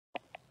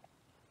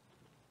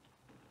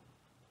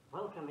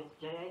Holtom, it's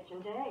JH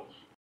and JH.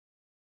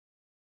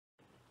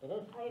 It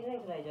is? How are you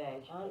doing today,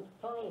 JH? I'm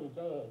fine,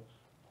 JH.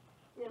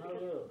 Yeah, how are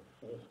you?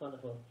 It's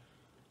wonderful.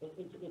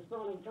 It's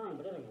morning time,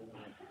 but everything.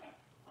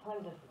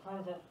 Times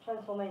of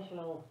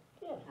transformational,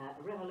 yes.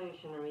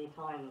 Revolutionary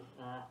times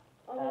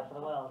for the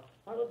world.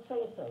 I would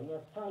say so,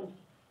 yes. Times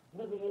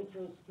moving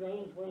into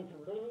strange ways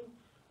of living,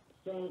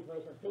 strange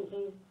ways of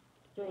thinking,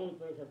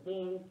 strange ways of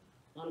being,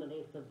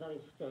 underneath the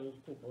very strange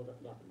people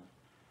that govern us.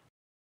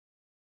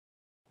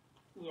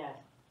 Yes.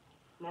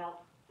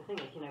 Now, the thing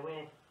is, you know,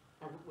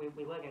 we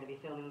were going to be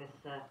filming this,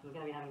 we're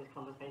going to be having this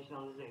conversation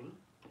on Zoom,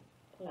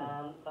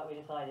 but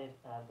we decided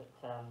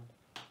that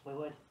we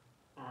would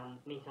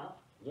meet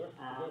up,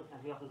 as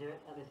we often do it,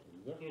 at this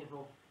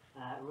beautiful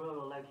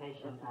rural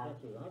location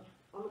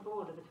on the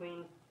border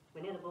between,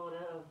 we're near the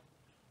border of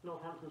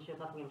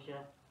Northamptonshire,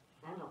 Buckinghamshire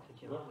and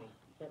Oxfordshire, aren't we?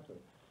 Exactly.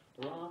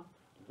 We are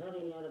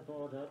very near the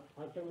border.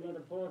 I think we're near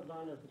the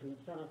borderline between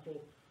sanity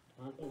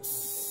and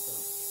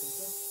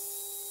insanity.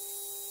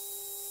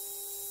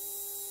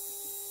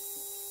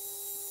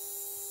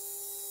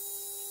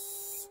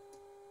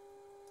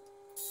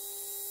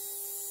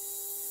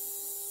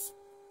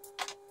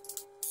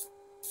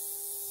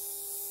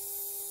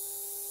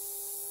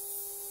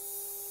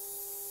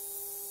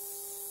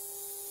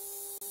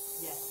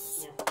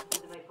 Yes, it's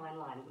a very fine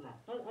line, isn't it?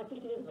 I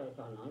think it is a very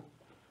fine line,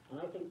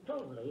 and I think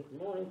probably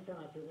more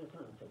insanity than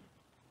sanity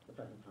at the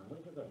present time.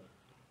 What do you agree?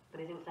 But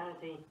is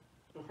insanity,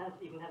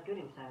 you can have good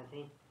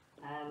insanity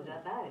and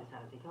bad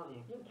insanity, can't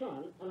you? You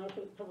can, and I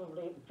think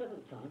probably at the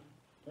present time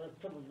there's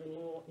probably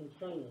more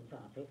insane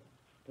insanity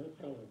than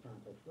sane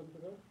insanity. Wouldn't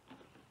you agree?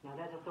 Now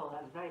there's a thought,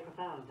 that was very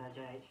profound,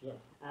 JH. Yes.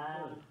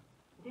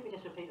 If you could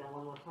just repeat that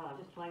one more time, I'm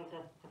just trying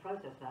to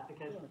process that,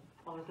 because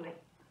obviously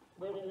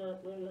we're in a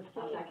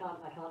strange... I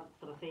can't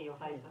sort of see your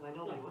face as I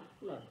normally would.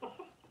 No.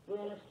 We're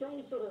in a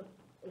strange sort of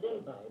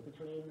limbo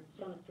between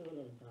sanity and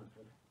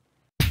insanity.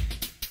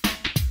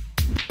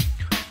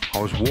 I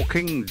was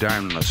walking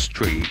down the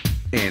street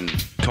in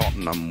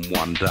Tottenham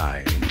one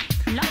day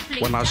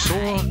when I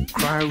saw a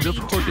crowd of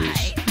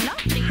hoodies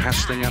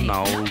casting an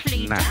old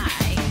nap.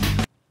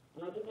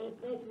 And I think many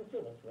people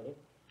feel this, really.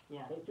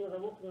 Yeah. They feel they're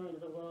walking around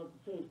the world,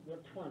 seems to be a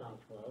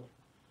twilight world,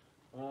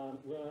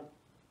 where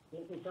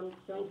in some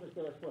strange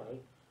mysterious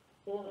way,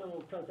 all the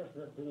normal processes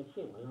of being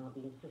human are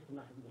being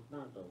systematically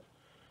dismantled.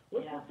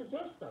 Which would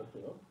suggest, I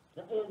feel,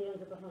 that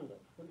aliens are behind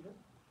it, wouldn't it?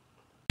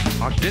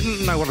 I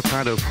didn't know what a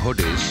crowd of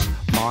hoodies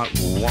might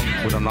want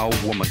with an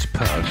old woman's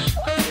purse,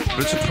 but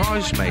it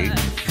surprised me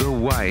the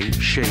way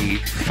she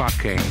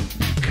fucking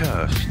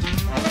cursed.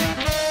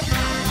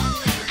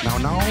 Now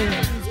an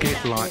old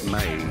git like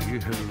me,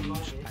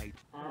 who's...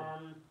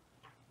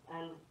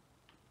 And,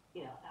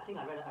 you know, I think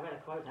I read a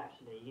quote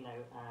actually, you know,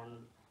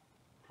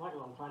 quite a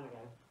long time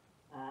ago,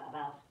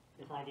 about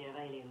this idea of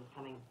aliens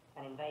coming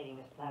and invading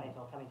this planet,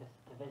 or coming to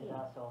visit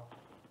us, or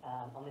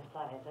on this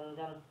planet,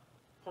 and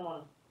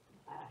someone,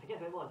 I forget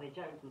who it was, they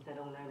joked and said,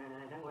 oh no,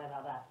 don't worry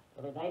about that.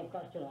 Well, the main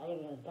question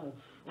aliens don't...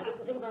 I think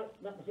the thing about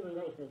that particular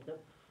race is that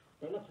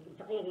they're not looking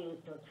for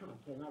aliens to attack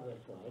in an obvious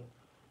way,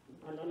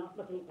 and they're not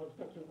looking or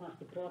expecting us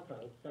to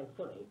cooperate so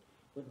fully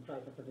with the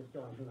process of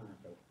destroying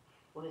humanity.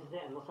 Well, this is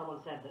it, and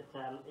someone said that,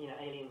 you know,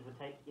 aliens would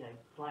take, you know,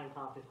 flying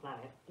past this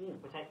planet,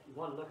 would take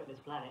one look at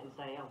this planet and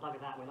say, oh, bugger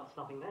that, we're not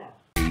stopping there.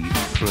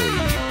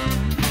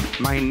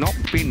 May not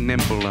be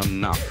nimble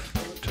enough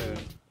to...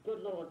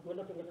 Good Lord, we're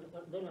looking at the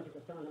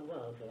sign of the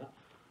world here,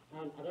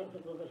 and I don't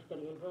think we'll risk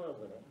getting involved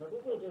with it. But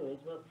what we'll do is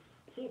we'll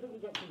see if we can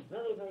get some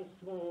very, very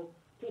small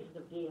pieces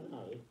of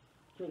DNA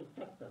to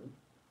infect them,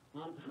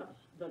 and perhaps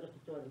they'll just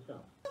destroy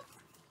themselves.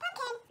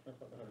 That's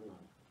what they have in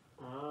mind.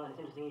 Oh, it's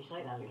interesting you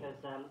say that, because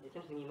it's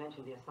interesting you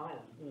mentioned the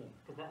asylum,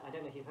 because I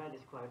don't know if you've heard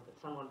this quote, but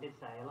someone did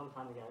say a long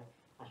time ago,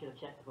 I should have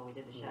checked before we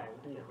did the show, I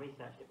should have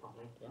researched it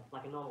properly,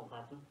 like a normal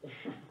person.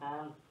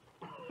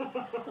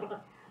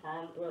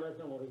 Well, that's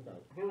not what we say.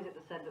 Who was it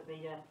that said that the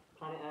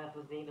planet Earth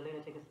was the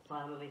lunatic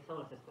asylum of the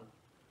solar system?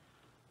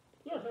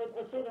 Yes,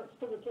 I'd say that's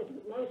still the case.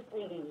 Most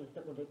aliens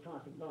that would be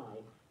passing by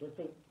would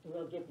think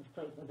we'll give this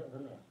place a bit of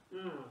a miss,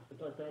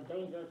 because they're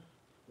dangerous,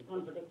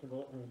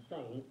 unpredictable, and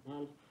insane,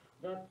 and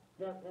their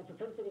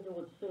propensity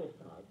towards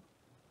suicide.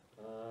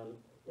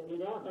 I mean,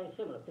 they are very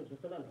similar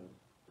creatures to lemmings.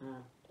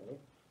 Really.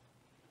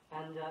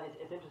 And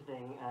it's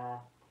interesting,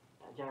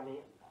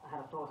 Jeremy, I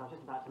had a thought I was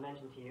just about to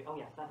mention to you. Oh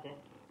yes, that's it.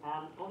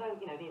 Although,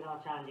 you know, these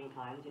are challenging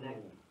times, you know,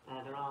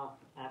 there are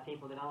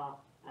people that are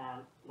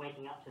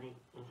waking up to the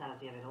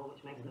insanity of it all,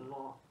 which makes them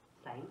more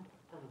sane,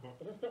 doesn't it?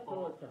 It's a step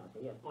towards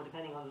sanity, yes. Or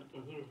depending on,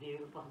 in Hugh's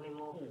view, possibly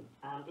more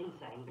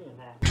insane, because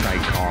they're...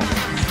 Take on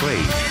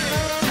free.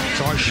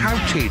 So I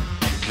shouted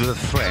the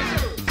threat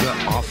that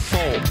I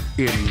fought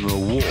in the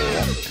war,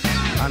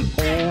 and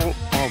all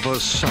of a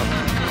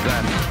sudden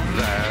then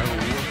there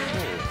were...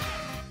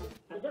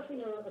 I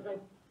definitely know as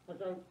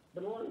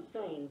the more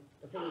insane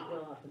the things we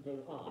are to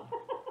do are,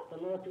 the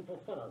more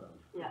people follow them.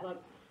 Yeah. It's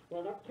like,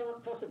 well, that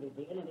can't possibly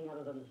be anything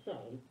other than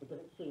sane, because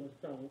it seems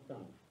so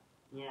insane.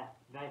 Yeah,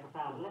 very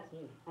profound. And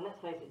let's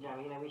face it,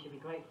 Jeremy, you know, we should be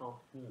grateful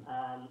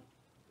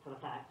for the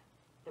fact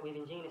that we've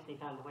ingeniously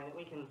found a way that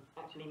we can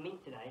actually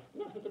meet today.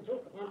 Yes, we can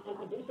talk,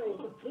 and do so in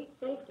complete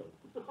safety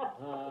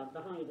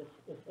behind this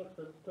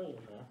excellent screen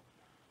here.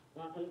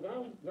 And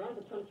around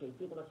the country,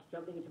 people are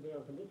struggling to be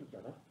able to meet each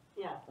other.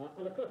 Yeah.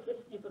 And of course,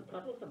 you could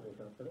cover somebody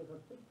else, but it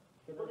was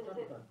well, this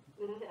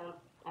is it.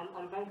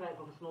 I'm very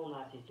grateful for small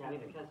mercies, Jeremy,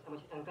 because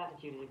and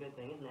gratitude is a good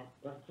thing, isn't it?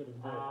 Gratitude is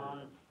very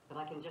good. But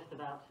I can just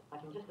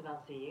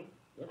about see you.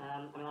 Yep.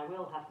 I mean, I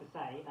will have to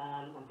say,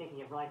 I'm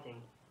thinking of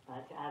writing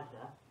to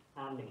ASDA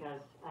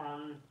because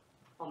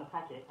on the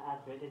packet,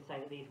 ASDA, it did say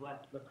that these were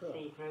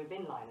see-through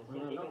bin liners.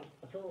 No, not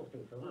at all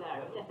see-through.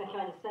 No, just a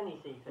kind of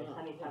semi-see-through,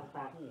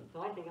 semi-transparent.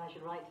 So I think I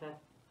should write to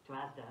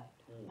ASDA,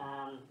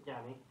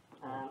 Jeremy,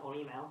 or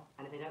email,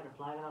 and if they don't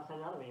reply, then I'll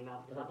send another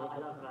email, because I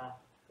love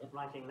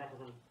writing letters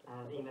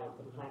and emails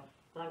and things.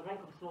 But I'm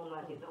grateful for small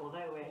mercies that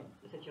although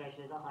the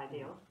situation is not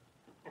ideal,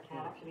 I can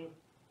actually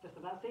just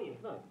about see you.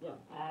 Right, yeah.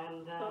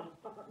 And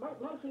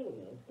my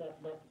feeling is that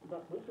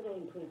we should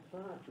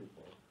inspire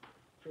people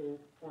to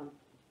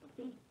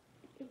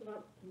think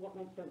about what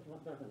makes sense and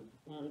what doesn't.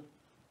 And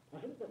I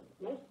think that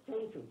most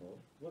sane people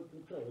would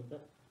conclude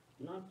that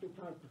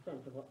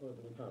 95% of what we're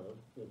being told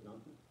is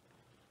nonsense.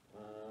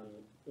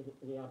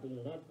 We are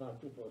being led by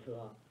people who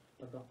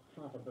have got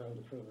half a brain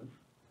between them.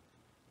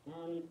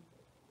 And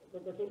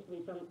there seems to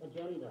be some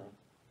agenda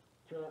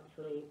to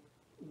actually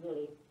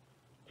really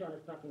turn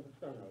us back into the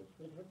Stone Age.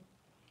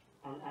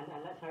 And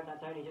let's hope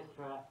that's only just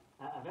for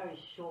a very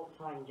short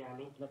time,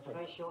 Jeremy, a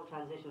very short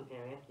transition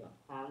period.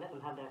 Yeah. Let them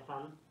have their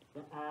fun.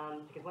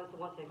 Yeah. Because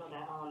once they've got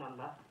their R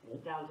number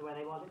down to where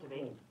they want it to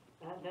be,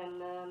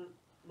 then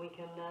we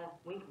can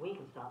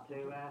start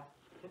to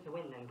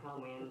win then,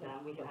 can't we? And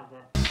we can have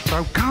the...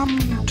 So come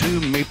to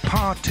me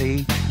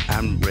party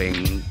and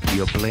bring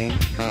your bling.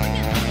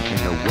 In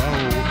the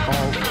world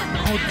of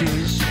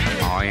hoodies,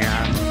 I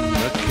am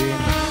the king.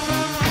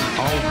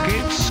 Old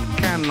kids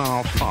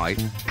cannot fight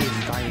if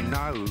they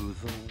know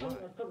the word.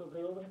 That's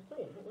probably all we have to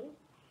say, isn't it?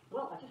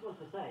 Well, I just want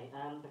to say,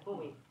 before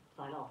we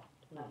sign off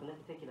from this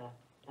particular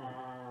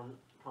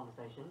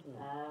conversation,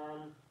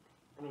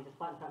 I mean,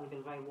 despite the fact we've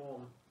been very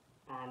warm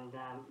and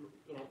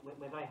you know,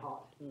 we're very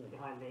hot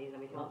behind these,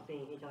 and we can't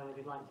see each other as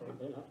we'd like to.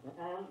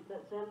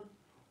 But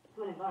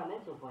from an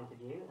environmental point of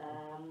view,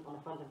 on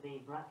the front of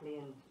the Brackley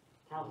and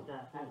Towcester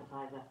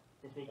advertiser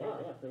this weekend,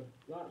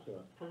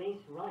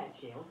 police riot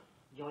shield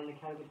joined the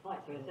COVID fight.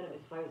 So instead of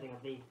disposing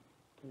of the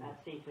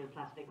see-through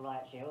plastic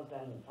riot shields,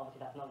 and obviously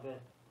that's not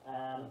good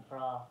for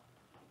our,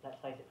 let's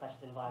face it,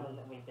 precious environment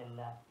that we've been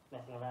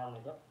messing around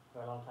with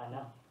for a long time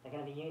now, they're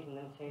going to be using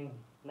them to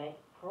make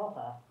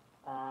proper,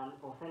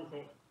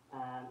 authentic,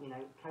 you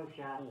know,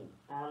 kosher,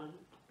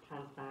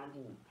 transparent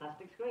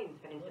plastic screens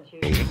for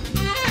institutions.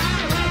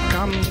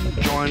 Come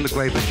join the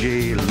great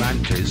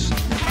vigilantes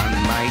and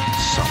make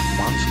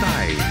someone's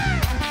day.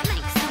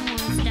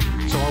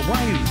 So I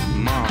waved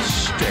my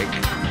stick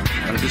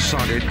and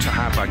decided to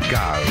have a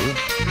go,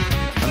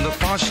 and the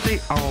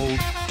feisty old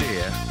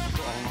dear...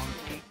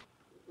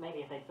 Maybe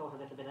if they'd thought of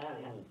this a bit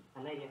earlier,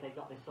 and maybe if they'd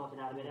got this sorted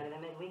out a bit earlier,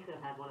 then maybe we could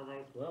have had one of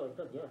those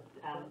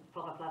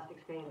proper plastic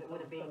screens that would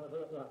have been,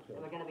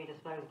 that were going to be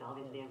disposed of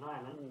into the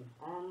environment.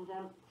 And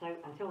so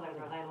until those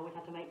are available, we've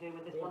had to make do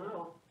with this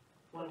wonderful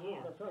one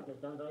here. That's right, it's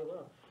done very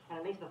well.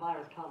 And at least the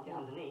virus can't get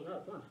underneath,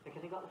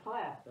 because we've got the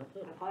fire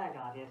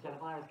guard here, so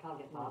the virus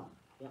can't get past.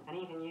 And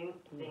even you,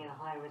 being in a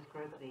high-risk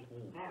group at the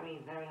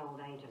very, very old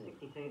age of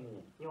 62,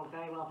 you're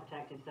very well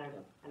protected, so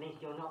at least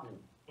you're not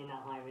in that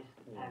high-risk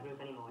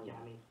group anymore,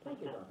 Jeremy. Thank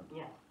you, Jonathan.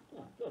 Yes.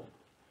 Yeah, good.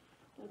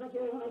 And thank you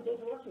everyone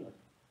indeed for watching us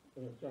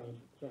in this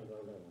strange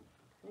old day.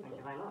 Thank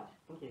you very much.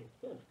 Thank you.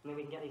 Good. Maybe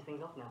we can get these things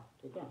off now.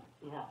 We can.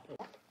 Yeah.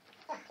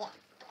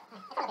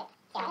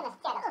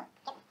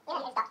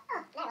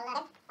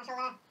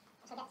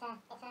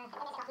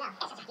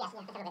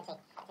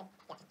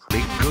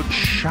 Good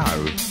show.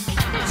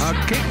 Her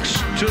kicks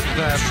to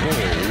their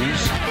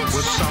balls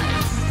was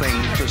something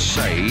to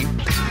see.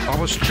 I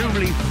was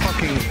truly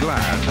fucking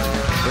glad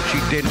that she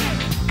didn't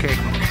kick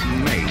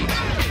me.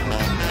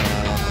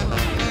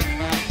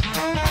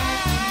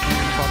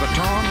 By the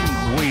time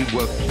we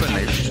were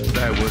finished,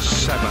 there were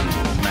 7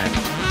 men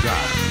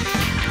dead.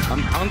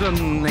 And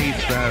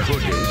underneath their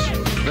hoodies,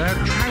 their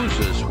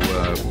trousers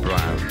were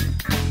brown.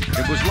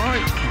 It was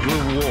like the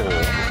war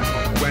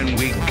when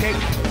we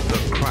kicked the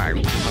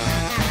crowd.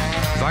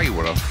 They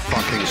were a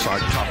fucking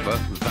sight tougher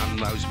than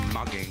those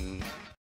mugging